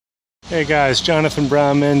Hey guys, Jonathan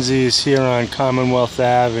Brown Menzies here on Commonwealth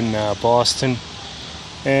Ave in Boston.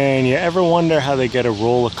 And you ever wonder how they get a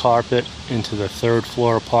roll of carpet into the third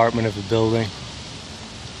floor apartment of a building?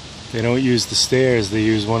 They don't use the stairs, they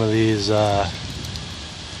use one of these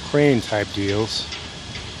crane type deals.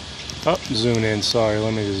 Oh, zoom in, sorry,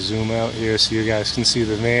 let me just zoom out here so you guys can see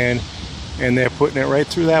the van. And they're putting it right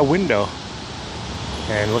through that window.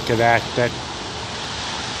 And look at that,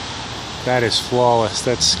 that is flawless.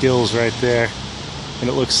 That's skills right there. And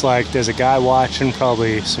it looks like there's a guy watching,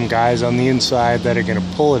 probably some guys on the inside that are going to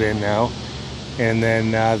pull it in now. And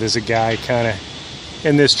then there's a guy kind of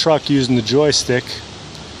in this truck using the joystick.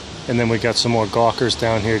 And then we got some more gawkers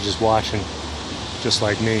down here just watching, just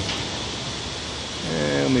like me.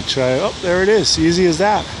 And let me try, oh, there it is, easy as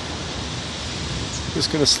that.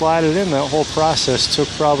 Just going to slide it in. That whole process took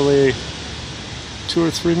probably 2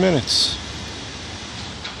 or 3 minutes.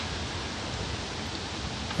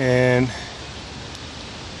 And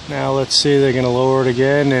now let's see, they're going to lower it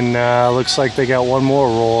again, and looks like they got one more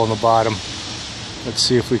roll on the bottom. Let's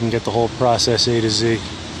see if we can get the whole process A to Z.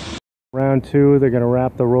 Round 2, they're going to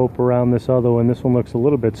wrap the rope around this other one. This one looks a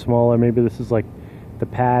little bit smaller. Maybe this is like the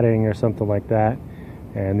padding or something like that.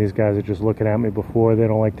 And these guys are just looking at me before. They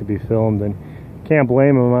don't like to be filmed, and can't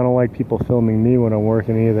blame them. I don't like people filming me when I'm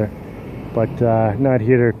working either. But not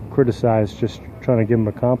here to criticize, just trying to give them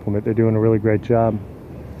a compliment. They're doing a really great job.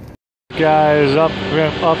 Guys, up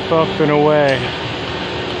and away.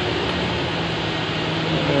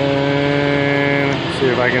 And let's see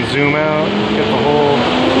if I can zoom out, get the whole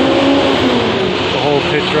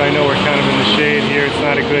picture. I know we're kind of in the shade here. It's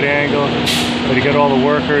not a good angle, but you got all the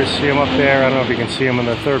workers. See them up there. I don't know if you can see them on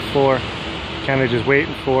the 3rd floor. Kind of just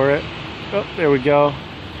waiting for it. Oh, there we go.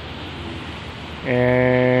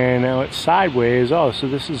 And now it's sideways. Oh, so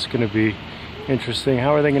this is going to be interesting.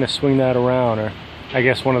 How are they going to swing that around? Or I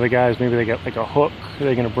guess one of the guys, maybe they got like a hook.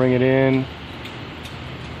 They're going to bring it in.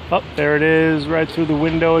 Oh, there it is, right through the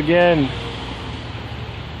window again.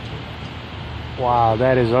 Wow,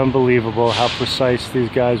 that is unbelievable how precise these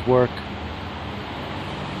guys work.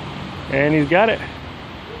 And he's got it.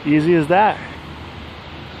 Easy as that.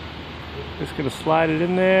 Just going to slide it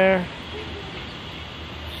in there.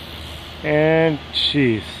 And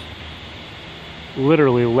jeez,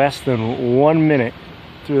 literally less than 1 minute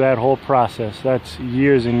through that whole process. That's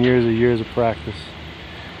years and years of practice.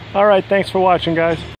 All right, thanks for watching, guys.